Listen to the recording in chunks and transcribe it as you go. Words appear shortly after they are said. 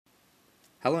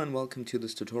Hello and welcome to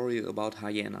this tutorial about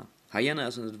Hyenae. Hyenae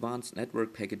is an advanced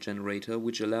network packet generator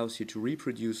which allows you to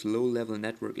reproduce low-level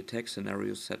network attack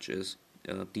scenarios such as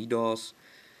DDoS,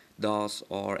 DOS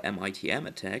or MITM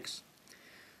attacks.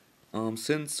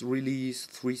 Since release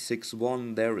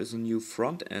 3.6.1 there is a new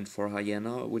front end for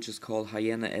Hyenae which is called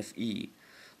Hyenae HyenaeFE.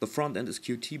 The front end is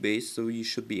Qt based, so you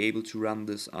should be able to run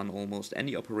this on almost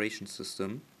any operation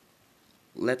system.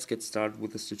 Let's get started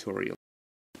with this tutorial.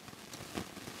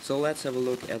 So let's have a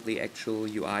look at the actual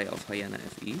UI of Hyenae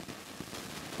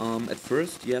HyenaeFE. At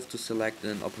first you have to select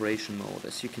an operation mode.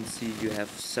 As you can see, you have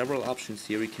several options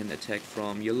here. You can attack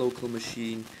from your local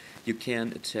machine, you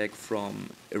can attack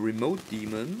from a remote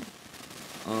daemon,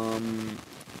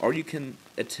 or you can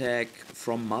attack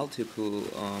from multiple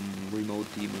remote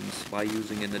daemons by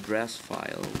using an address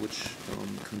file which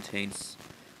contains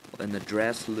an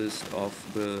address list of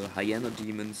the Hyenae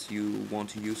daemons you want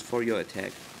to use for your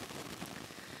attack.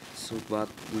 But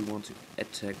we want to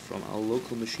attack from our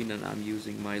local machine, and I'm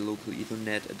using my local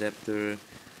Ethernet adapter,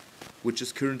 which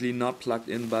is currently not plugged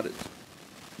in, but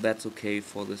that's okay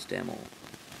for this demo.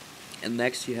 And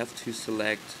next you have to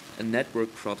select a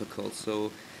network protocol.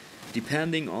 So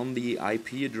depending on the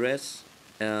IP address,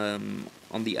 on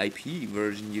the IP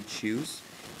version you choose,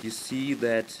 you see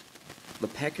that the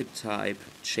packet type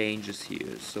changes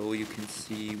here. So you can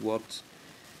see what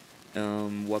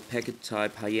packet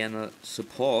type Hyenae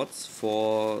supports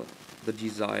for the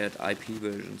desired IP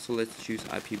version. So let's choose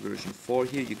IP version 4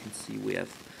 here. You can see we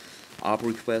have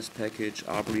ARP-Request package,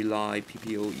 ARP-Reply,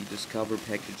 PPPoE-Discover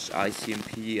package,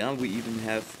 ICMP, and we even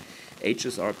have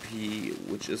HSRP,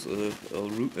 which is a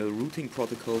routing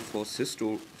protocol for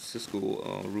Cisco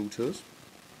routers.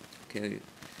 Okay,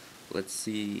 let's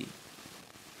see.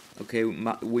 Okay,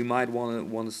 we might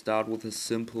want to start with a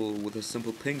simple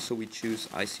ping, so we choose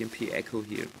ICMP-Echo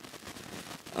here.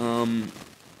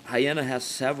 Hyenae has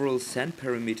several send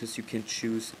parameters. You can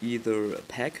choose either a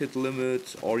packet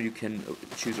limit, or you can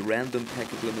choose a random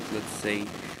packet limit. Let's say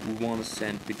we want to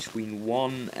send between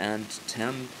 1 and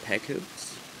 10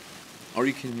 packets, or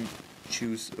you can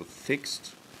choose a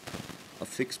fixed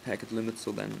packet limit.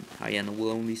 So then Hyenae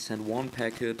will only send 1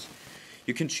 packet.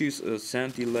 You can choose a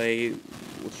send delay,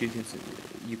 which you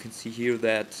can see here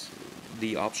that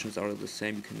the options are the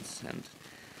same.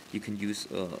 You can use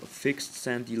a fixed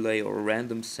send delay or a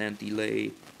random send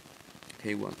delay.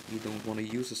 Okay, well, we don't want to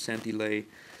use a send delay,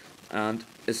 and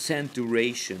a send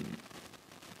duration.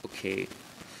 Okay,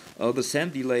 the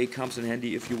send delay comes in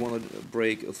handy if you want to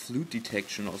break a flute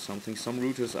detection or something. Some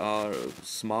routers are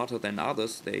smarter than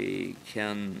others. They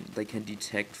can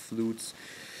detect flutes.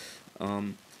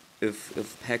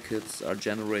 If packets are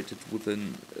generated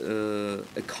within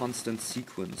a constant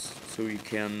sequence, so you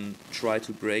can try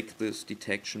to break this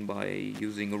detection by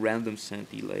using a random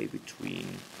send delay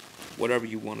between whatever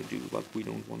you want to do, but we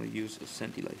don't want to use a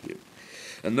send delay here.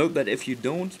 And note that if you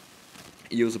don't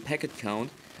use a packet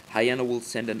count, Hyenae will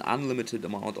send an unlimited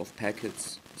amount of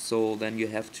packets, so then you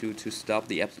have to stop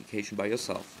the application by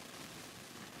yourself.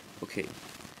 Okay.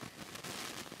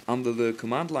 Under the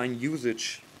command line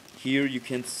usage, here you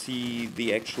can see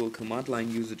the actual command line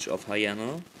usage of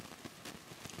Hyenae.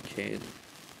 Okay,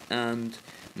 and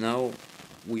now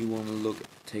we want to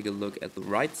take a look at the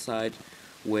right side,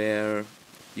 where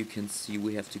you can see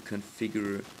we have to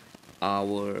configure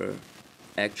our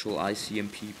actual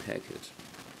ICMP packet.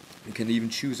 You can even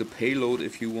choose a payload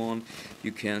if you want.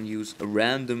 You can use a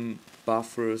random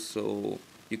buffer, so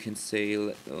you can say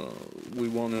we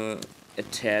want to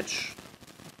attach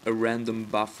a random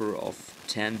buffer of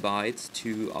 10 bytes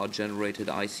to our generated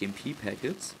ICMP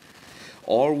packets,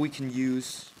 or we can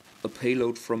use a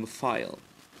payload from a file.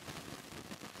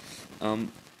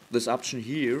 This option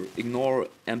here, ignore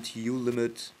MTU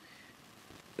limit,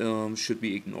 should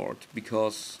be ignored,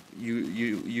 because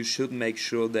you should make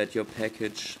sure that your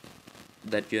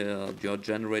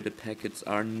generated packets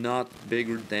are not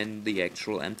bigger than the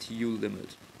actual MTU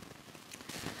limit.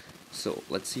 So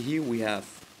let's see here, we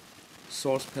have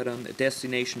source pattern, a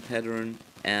destination pattern,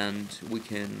 and we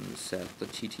can set the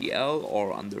TTL,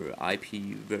 or under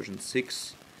IP version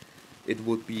 6 it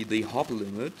would be the hop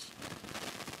limit.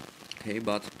 Okay,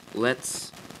 but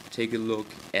let's take a look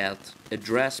at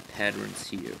address patterns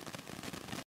here.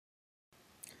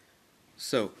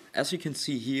 So as you can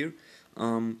see here,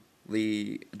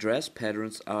 the address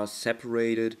patterns are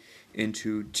separated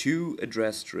into 2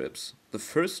 address strips. The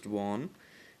first one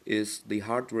is the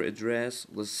hardware address,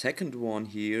 the second one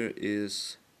here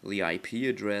is the IP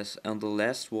address, and the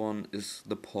last one is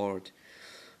the port.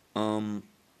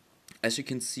 As you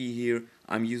can see here,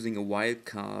 I'm using a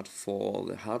wildcard for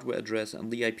the hardware address and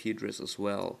the IP address as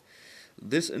well.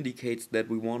 this indicates that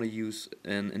we want to use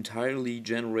an entirely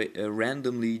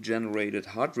randomly generated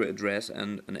hardware address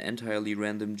and an entirely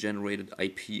random generated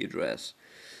IP address,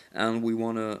 and we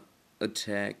want to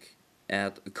attack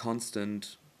at a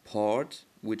constant port,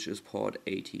 which is port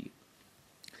 80.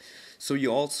 So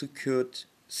you also could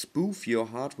spoof your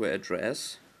hardware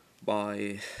address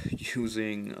by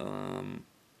using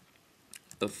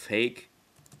a fake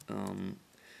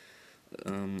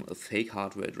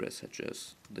hardware address such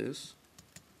as this.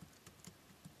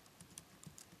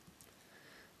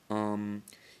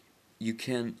 You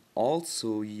can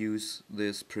also use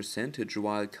this percentage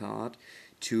wildcard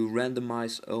to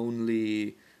randomize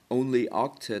only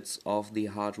octets of the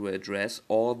hardware address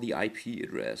or the IP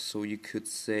address. So you could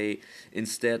say,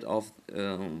 instead of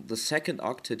the second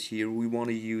octet here, we want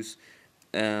to use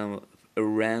a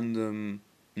random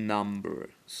number.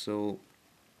 So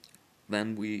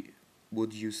then we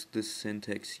would use this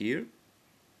syntax here.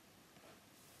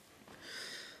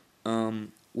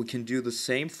 We can do the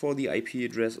same for the IP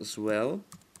address as well.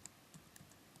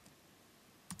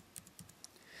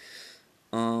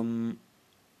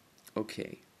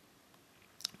 Okay.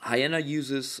 Hyenae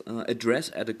uses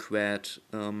address-adequate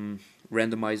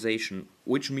randomization,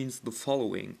 which means the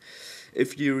following.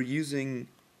 If you're using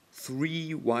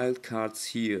 3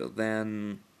 wildcards here,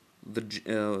 then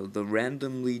the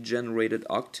randomly generated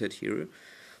octet here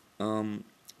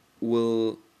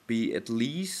will be at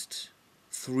least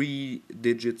 3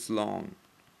 digits long,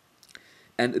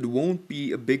 and it won't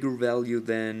be a bigger value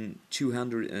than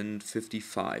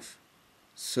 255.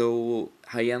 So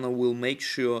Hyenae will make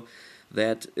sure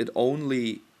that it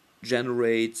only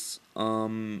generates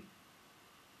sane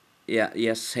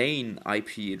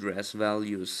IP address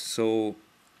values, so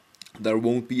there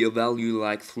won't be a value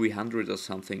like 300 or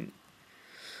something.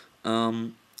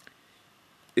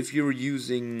 If you're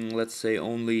using, let's say,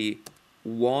 only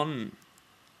 1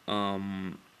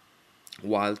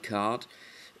 wildcard,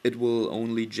 it will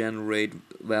only generate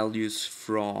values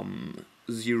from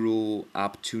 0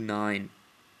 up to 9.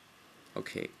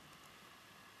 Okay.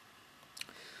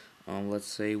 Let's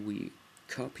say we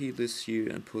copy this here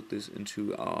and put this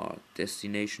into our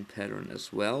destination pattern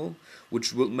as well,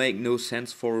 which will make no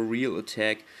sense for a real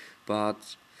attack,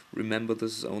 but remember,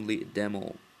 this is only a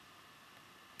demo.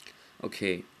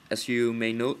 Okay, as you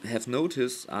may have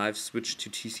noticed, I've switched to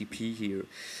TCP here.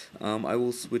 I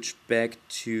will switch back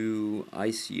to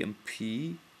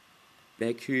ICMP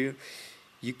back here.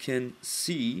 You can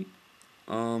see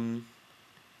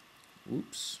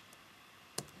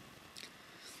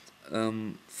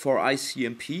for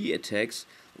ICMP attacks,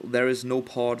 there is no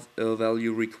port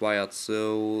value required,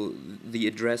 so the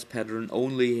address pattern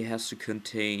only has to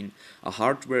contain a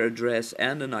hardware address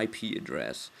and an IP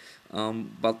address.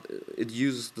 But it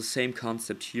uses the same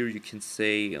concept here. You can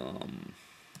say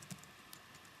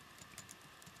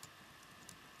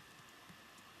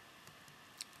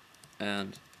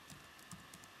and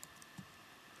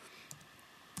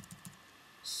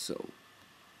so.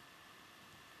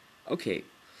 Okay.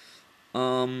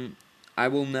 I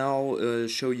will now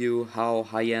show you how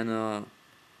Hyenae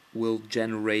will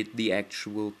generate the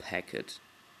actual packet.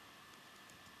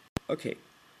 Okay,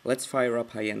 let's fire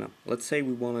up Hyenae. Let's say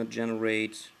we want to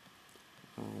generate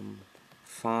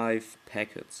 5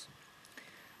 packets.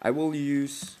 I will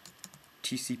use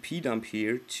TCP dump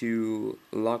here to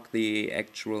log the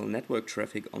actual network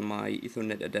traffic on my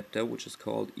Ethernet adapter, which is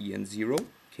called EN0.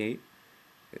 Okay,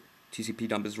 TCP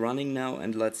dump is running now,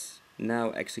 and let's now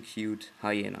execute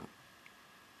Hyenae.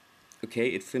 Okay,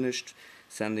 it finished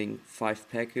sending 5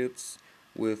 packets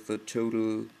with a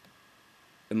total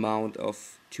amount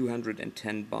of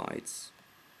 210 bytes.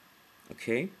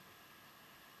 Okay,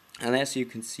 and as you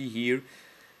can see here,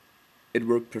 it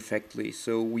worked perfectly.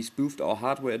 So we spoofed our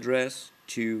hardware address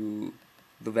to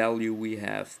the value we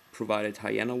have provided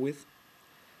Hyenae with,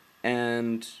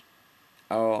 and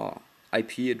our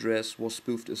IP address was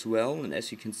spoofed as well, and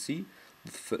as you can see,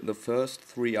 the first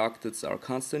 3 octets are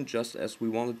constant, just as we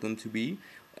wanted them to be,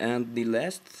 and the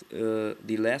last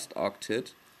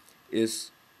octet is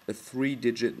a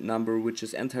 3-digit number, which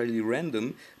is entirely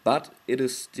random, but it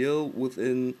is still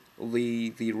within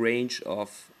the range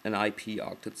of an IP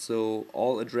octet, so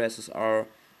all addresses are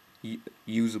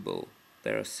usable,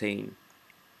 they're sane.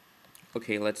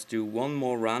 Okay, let's do one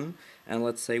more run, and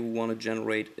let's say we want to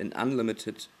generate an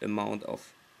unlimited amount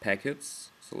of packets,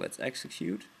 so let's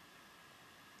execute.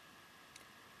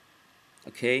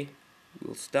 Okay,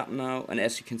 we'll stop now, and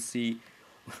as you can see,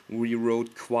 we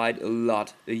wrote quite a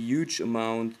huge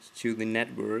amount to the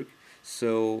network.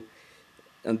 So,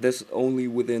 and this only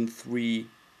within 3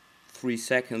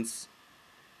 seconds,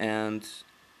 and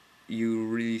you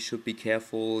really should be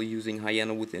careful using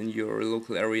Hyenae within your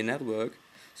local area network,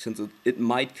 since it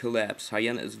might collapse.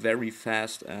 Hyenae is very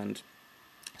fast, and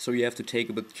so you have to take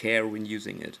a bit care when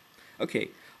using it. Okay,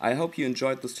 I hope you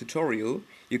enjoyed this tutorial.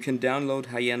 You can download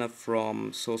Hyenae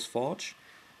from SourceForge,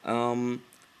 and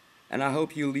I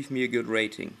hope you leave me a good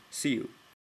rating. See you.